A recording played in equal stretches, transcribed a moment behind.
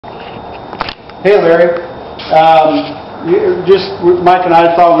Hey Larry, Mike and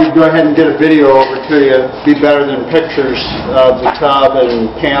I thought we'd go ahead and get a video over to you. Be better than pictures of the tub and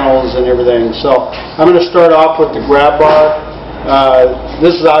panels and everything. So I'm going to start off with the grab bar.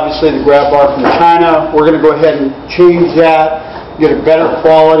 This is obviously the grab bar from China. We're going to go ahead and change that, get a better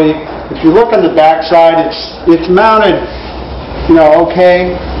quality. If you look on the back side, it's mounted,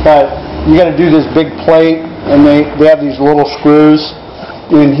 okay, but you got to do this big plate, and they have these little screws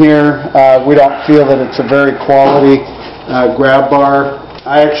in here. We don't feel that it's a very quality grab bar.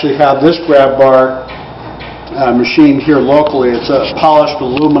 I actually have this grab bar machined here locally. It's a polished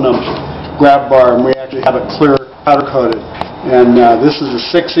aluminum grab bar, and we actually have it clear powder coated. And this is a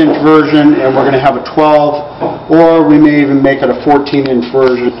 6-inch version, and we're going to have a 12, or we may even make it a 14-inch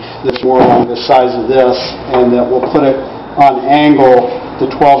version that's more along the size of this, and that we'll put it on angle, the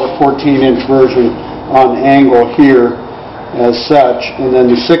 12 or 14-inch version on angle here as such. And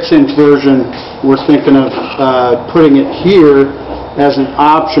then the 6-inch version, we're thinking of putting it here as an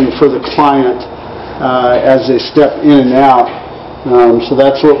option for the client as they step in and out. So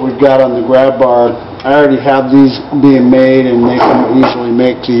that's what we've got on the grab bar. I already have these being made, and they can easily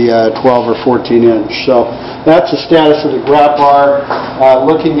make the 12 or 14-inch. So that's the status of the grab bar.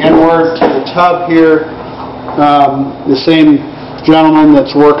 Looking inward to the tub here, the same gentleman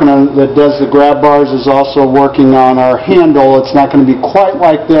that's that does the grab bars is also working on our handle. It's not going to be quite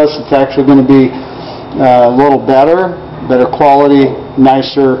like this. It's actually going to be a little better quality,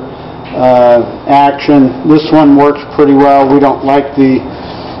 nicer action. This one works pretty well. We don't like the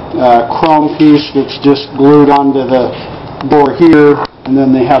chrome piece that's just glued onto the door here, and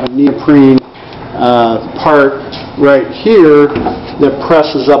then they have a neoprene part right here that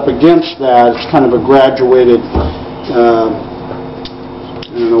presses up against that. It's kind of a graduated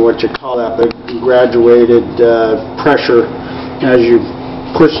I don't know what you call that, but graduated pressure as you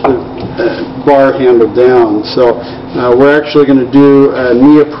push the bar handle down. So we're actually going to do a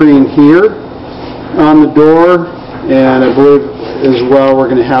neoprene here on the door, and I believe as well we're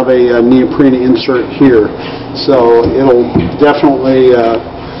going to have a neoprene insert here. So it'll definitely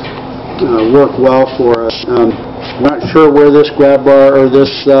work well for us. I'm not sure where this grab bar or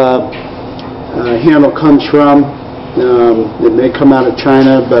this handle comes from. It may come out of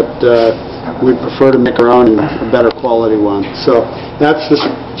China, but we prefer to make our own and a better quality one. So that's the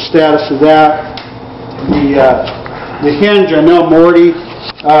status of that. The hinge, I know Morty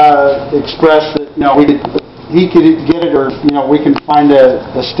expressed that he could get it, or we can find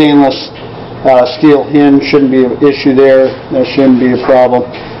a stainless steel hinge. Shouldn't be an issue there. That shouldn't be a problem.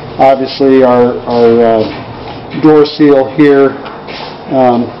 Obviously, our door seal here,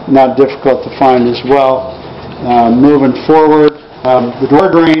 not difficult to find as well. Moving forward, the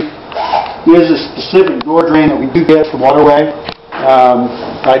door drain is a specific door drain that we do get from Waterway.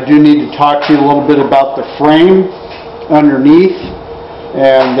 I do need to talk to you a little bit about the frame underneath,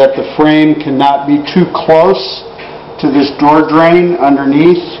 and that the frame cannot be too close to this door drain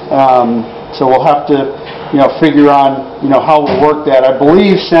underneath. So we'll have to, figure on, how we'll work that. I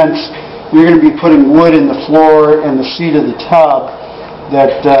believe since you're going to be putting wood in the floor and the seat of the tub,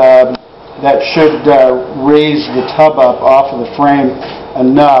 that should raise the tub up off of the frame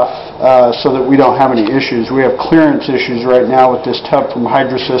enough so that we don't have any issues. We have clearance issues right now with this tub from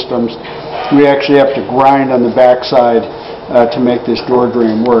Hydro Systems. We actually have to grind on the backside to make this door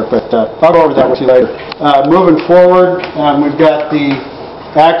drain work, but I'll go over that with you later. Moving forward, we've got the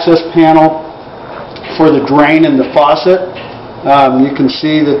access panel for the drain and the faucet. You can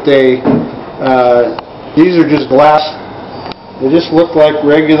see that these are just glass. They just look like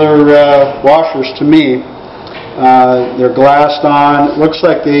regular washers to me. They're glassed on. It looks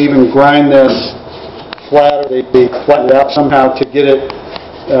like they even grind this flat, or they flatten it out somehow to get it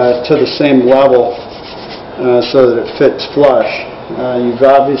to the same level so that it fits flush. You've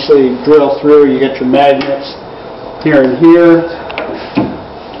obviously drilled through. You get your magnets here and here.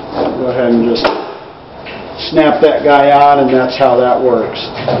 Go ahead and just snap that guy on, and that's how that works.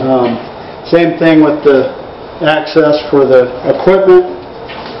 Same thing with the access for the equipment.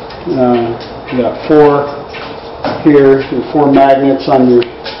 You got 4 here and 4 magnets on your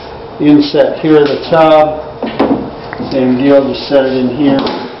inset here of the tub. Same deal, just set it in here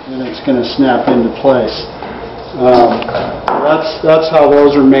and it's going to snap into place. That's how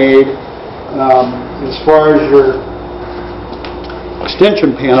those are made. As far as your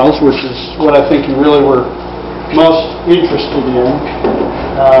extension panels, which is what I think you really were most interested in,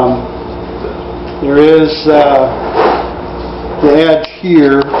 there is the edge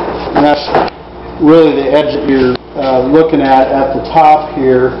here, and that's really the edge that you're looking at the top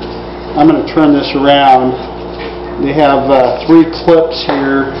here. I'm going to turn this around. They have 3 clips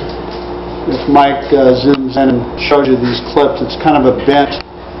here if Mike zooms in and shows you these clips, it's kind of a bent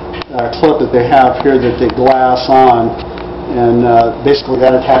clip that they have here that they glass on, and basically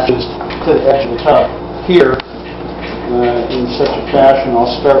that attaches to the edge of the tub here in such a fashion. I'll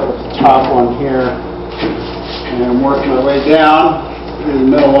start with the top one here and work my way down to the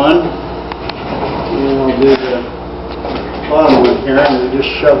middle one, and I'll do the bottom one here, and we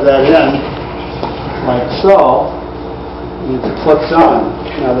just shove that in like so, and it's clipped on.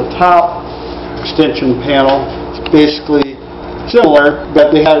 Now the top extension panel is basically similar,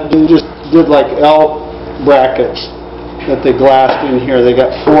 but they just did like L brackets that they glassed in here. They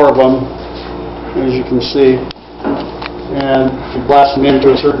got 4 of them, as you can see, and you blast them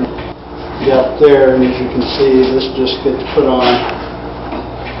into a certain depth there, and as you can see, this just gets put on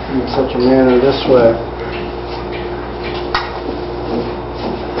in such a manner this way.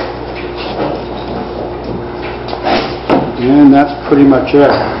 And that's pretty much it.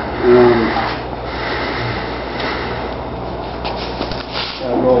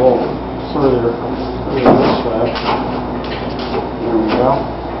 I'll go a little further this way. There we go.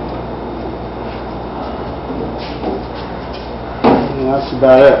 And that's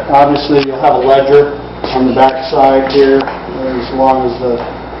about it. Obviously, you'll have a ledger on the back side here, as long as the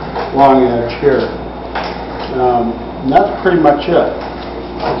long edge here. And that's pretty much it.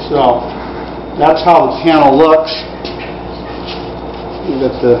 So that's how the panel looks.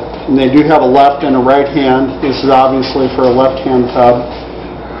 And they do have a left and a right hand. This is obviously for a left-hand tub.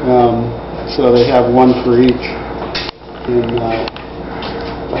 So they have one for each. And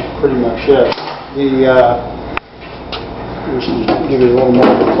that's pretty much it. Just give you a little more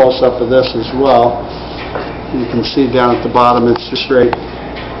of a close-up of this as well. You can see down at the bottom it's just straight.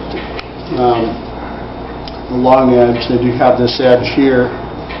 The long edge, they do have this edge here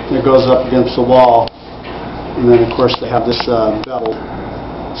that goes up against the wall. And then, of course, they have this bevel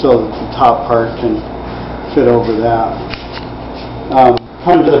so that the top part can fit over that.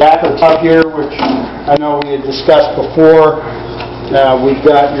 Coming to the back of the tub here, which I know we had discussed before, we've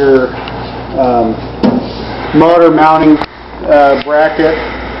got your motor mounting bracket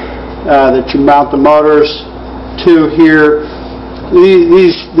that you mount the motors to here.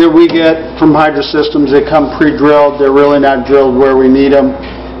 These that we get from Hydro Systems, they come pre-drilled. They're really not drilled where we need them.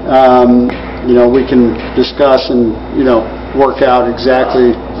 We can discuss and, work out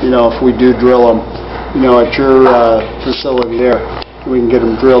exactly, if we do drill them, at your facility there. We can get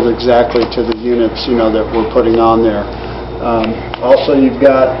them drilled exactly to the units, that we're putting on there. Also, you've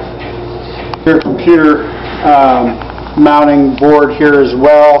got your computer mounting board here as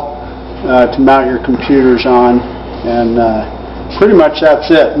well to mount your computers on. And pretty much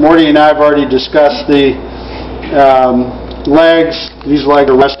that's it. Morty and I have already discussed the legs. These legs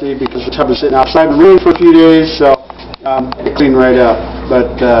are rusty because the tub is sitting outside the room for a few days, so they clean right up.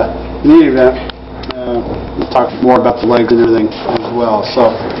 But in any event, we'll talk more about the legs and everything as well. So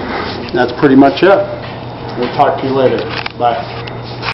that's pretty much it. We'll talk to you later. Bye.